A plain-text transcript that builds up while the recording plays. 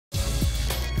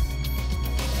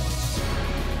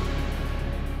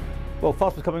Well,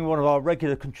 fast becoming one of our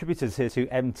regular contributors here to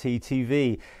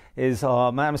MT-TV is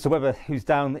our man, Mr. Webber, who's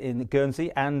down in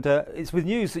Guernsey, and it's with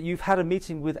news that you've had a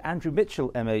meeting with Andrew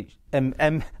Mitchell, I'm going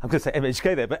to say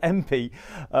MHK there, but MP,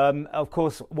 of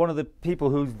course, one of the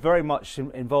people who's very much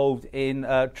involved in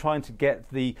trying to get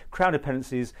the Crown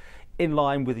dependencies in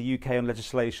line with the UK on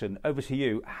legislation. Over to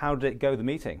you. How did it go, the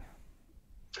meeting?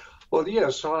 Well,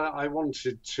 yes, I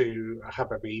wanted to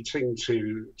have a meeting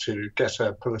to get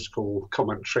a political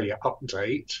commentary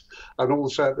update, and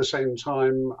also at the same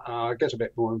time get a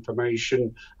bit more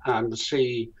information and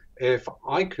see if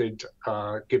I could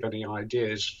give any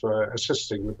ideas for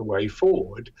assisting with the way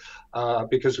forward,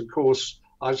 because of course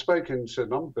I've spoken to a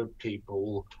number of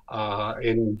people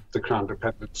in the Crown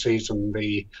dependencies and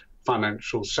the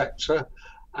financial sector,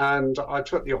 and I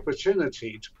took the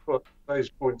opportunity to put those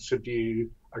points of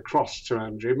view across to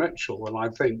Andrew Mitchell, and I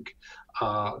think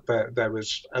there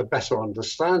was a better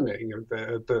understanding of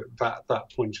that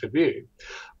point of view.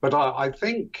 But I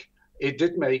think it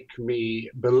did make me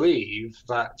believe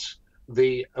that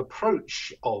the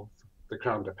approach of the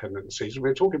Crown dependencies,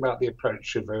 we're talking about the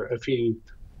approach of a few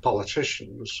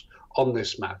politicians on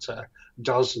this matter,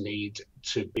 does need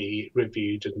to be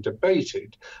reviewed and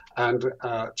debated. And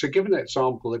to give an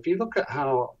example, if you look at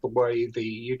how the way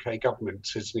the UK government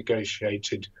has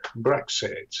negotiated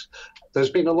Brexit, there's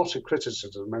been a lot of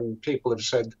criticism and people have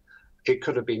said it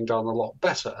could have been done a lot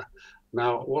better.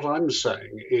 Now, what I'm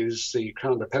saying is the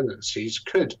Crown dependencies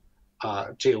could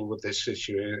deal with this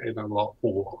issue in a lot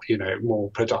more, more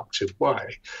productive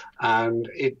way. And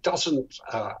it doesn't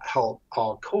help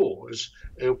our cause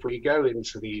if we go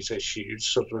into these issues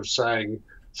sort of saying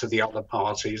to the other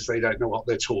parties they don't know what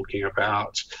they're talking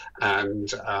about,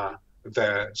 and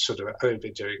they're sort of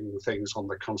overdoing things on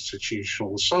the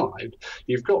constitutional side.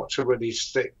 You've got to really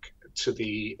stick to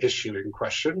the issue in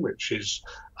question, which is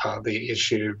the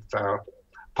issue of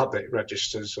public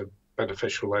registers of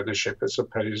beneficial ownership as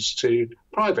opposed to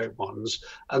private ones.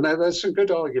 And there's some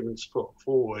good arguments put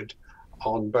forward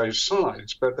on both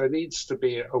sides, but there needs to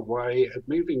be a way of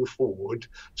moving forward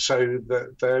so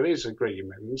that there is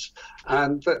agreement,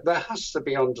 and that there has to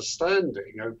be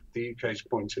understanding of the UK's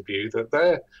point of view that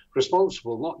they're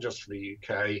responsible not just for the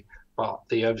UK, but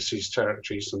the overseas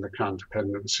territories and the Crown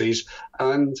dependencies.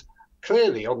 And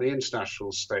clearly on the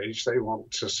international stage, they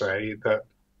want to say that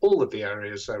all of the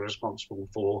areas they're responsible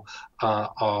for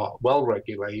are well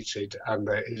regulated and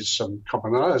there is some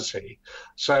commonality.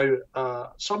 So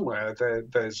somewhere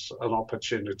there's an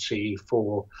opportunity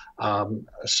for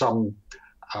some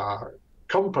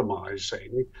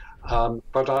compromising,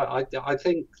 but I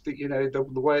think that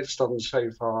the way it's done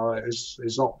so far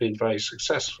is not been very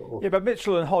successful. Yeah, but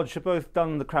Mitchell and Hodge have both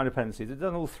done the Crown dependencies. They've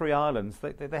done all three islands.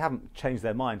 They haven't changed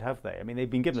their mind, have they? I mean, they've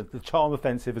been given the charm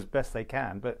offensive as best they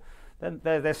can, but then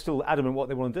they're still adamant what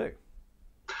they want to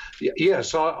do.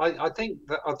 Yes, I think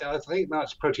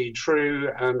that's pretty true,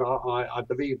 and I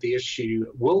believe the issue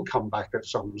will come back at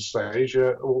some stage.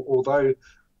 Although,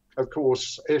 of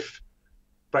course, if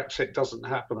Brexit doesn't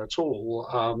happen at all,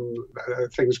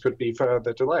 things could be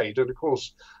further delayed, and of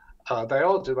course they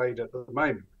are delayed at the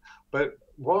moment. But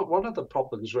one of the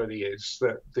problems really is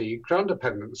that the Crown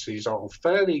dependencies are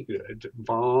fairly good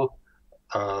via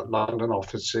London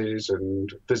offices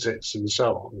and visits and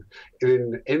so on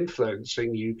in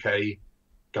influencing UK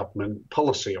government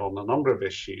policy on a number of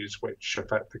issues which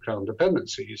affect the Crown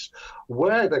dependencies.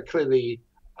 Where they clearly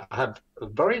have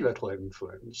very little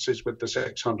influence is with the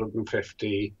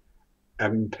 650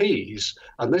 MPs,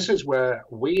 and this is where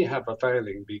we have a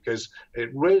failing, because it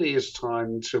really is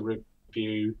time to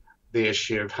review the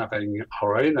issue of having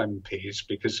our own MPs,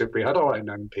 because if we had our own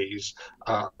MPs,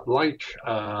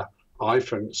 I,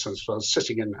 for instance, was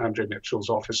sitting in Andrew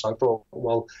Mitchell's office. I thought,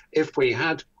 well, if we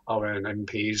had our own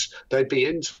MPs, they'd be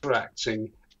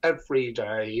interacting every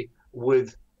day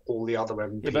with all the other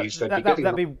MPs. Yeah,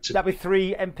 that'd be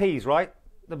three MPs, right?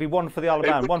 There'd be one for the Isle of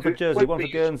Man, one for Jersey, one for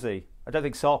Guernsey. I don't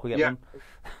think Sark will get one.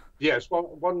 Yes,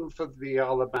 one for the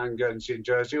Isle of Man, Guernsey and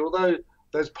Jersey, although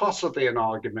there's possibly an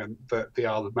argument that the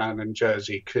Isle of Man and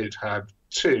Jersey could have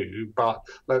two, but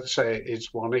let's say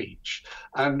it's one each.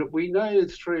 And we know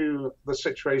through the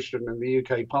situation in the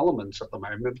UK Parliament at the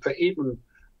moment that even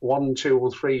 1, 2 or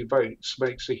 3 votes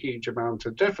makes a huge amount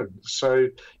of difference. So,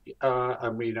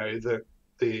 and we know that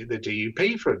the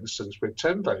DUP, for instance, with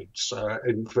 10 votes,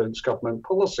 influence government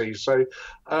policy. So,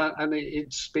 and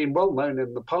it's been well known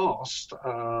in the past,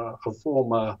 a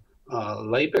former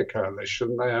Labour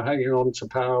coalition, they are hanging on to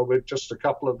power with just a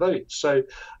couple of votes. So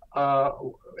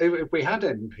if we had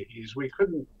MPs, we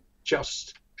couldn't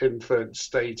just influence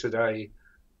day-to-day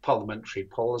parliamentary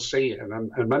policy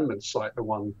and amendments like the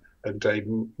one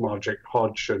Dame Margaret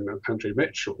Hodge and Andrew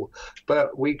Mitchell,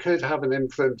 but we could have an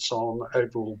influence on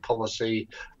overall policy,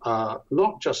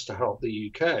 not just to help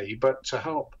the UK, but to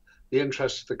help the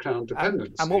interests of the Crown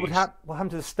dependencies. And what happened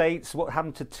to the States? What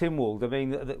happened to Tynwald? I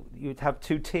mean, you'd have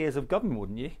two tiers of government,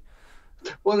 wouldn't you?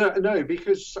 Well, no,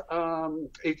 because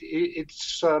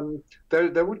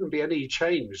there wouldn't be any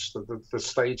change to the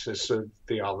status of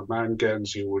the Isle of Man,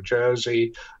 Guernsey or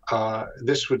Jersey.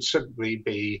 This would simply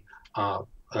be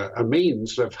a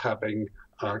means of having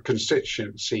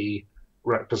constituency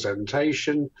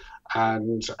representation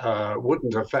and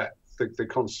wouldn't affect the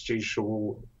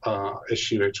constitutional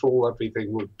issue at all.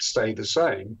 Everything would stay the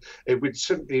same. It would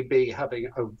simply be having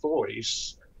a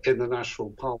voice in the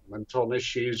national parliament on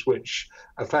issues which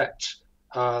affect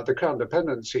the Crown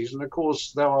dependencies. And of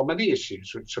course, there are many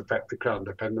issues which affect the Crown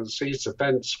dependencies: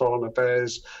 defence, foreign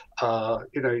affairs,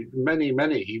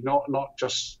 many, not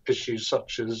just issues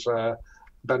such as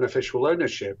beneficial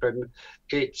ownership. And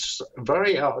it's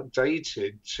very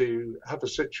outdated to have a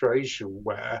situation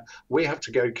where we have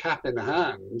to go cap in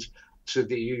hand to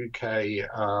the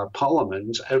UK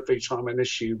Parliament every time an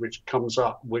issue which comes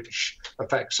up which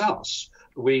affects us.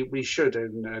 We should,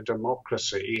 in a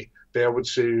democracy, be able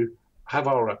to have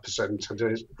our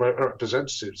representatives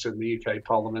in the UK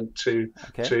Parliament to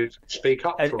speak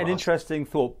up for us. An interesting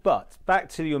thought. But back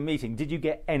to your meeting, did you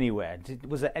get anywhere?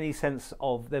 Was there any sense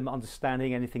of them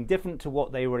understanding anything different to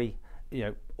what they already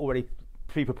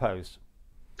pre-proposed?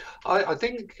 I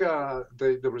think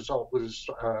the result was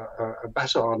a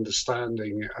better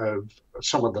understanding of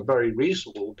some of the very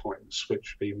reasonable points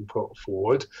which have been put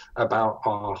forward about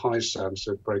our high standards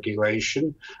of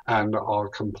regulation and our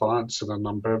compliance in a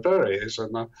number of areas.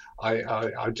 And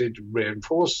I did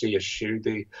reinforce the issue.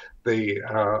 In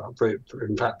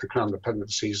fact, the Crown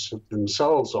dependencies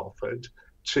themselves offered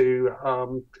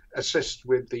to assist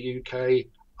with the UK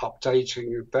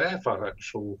updating their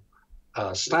financial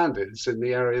standards in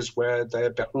the areas where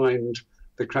they're behind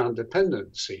the Crown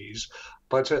dependencies.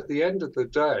 But at the end of the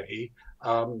day,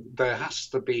 there has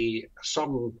to be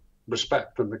some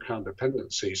respect from the Crown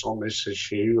dependencies on this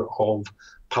issue of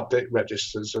public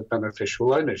registers of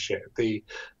beneficial ownership.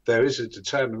 There is a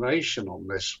determination on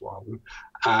this one,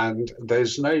 and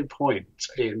there's no point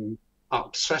in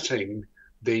upsetting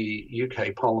the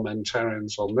UK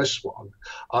parliamentarians on this one.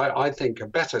 I think a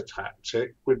better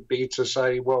tactic would be to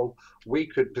say, well, we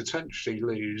could potentially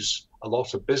lose a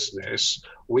lot of business.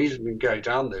 We didn't go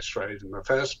down this road in the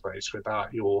first place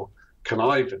without your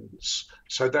connivance.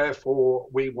 So therefore,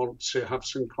 we want to have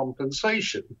some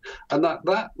compensation. And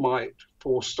that might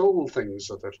forestall things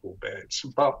a little bit.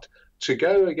 But to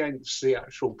go against the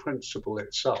actual principle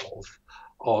itself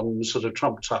on sort of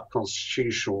trumped up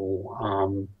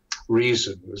constitutional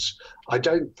reasons, I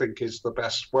don't think is the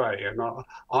best way. And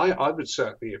I would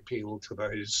certainly appeal to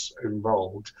those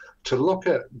involved to look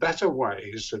at better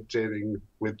ways of dealing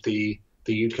with the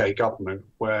UK government,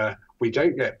 where we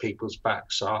don't get people's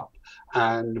backs up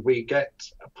and we get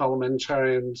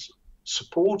parliamentarians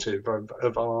supportive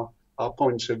of our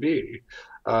point of view.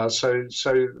 So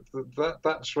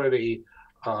that's really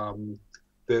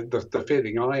the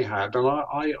feeling I had. And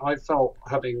I felt,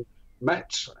 having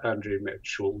met Andrew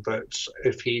Mitchell, that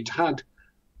if he'd had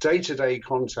day-to-day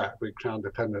contact with Crown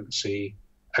dependency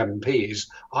MPs,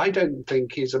 I don't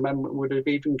think his amendment would have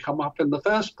even come up in the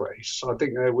first place. I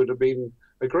think there would have been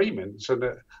agreements. And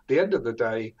at the end of the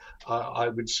day, I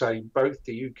would say both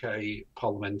the UK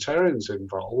parliamentarians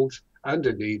involved and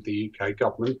indeed the UK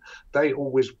government, they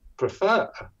always prefer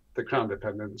the Crown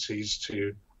dependencies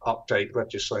to update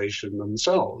legislation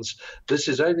themselves. This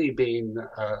has only been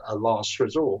a last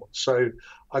resort. So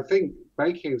I think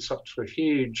making such a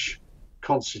huge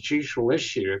constitutional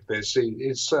issue of this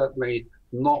is certainly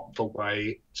not the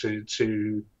way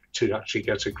to actually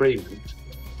get agreement.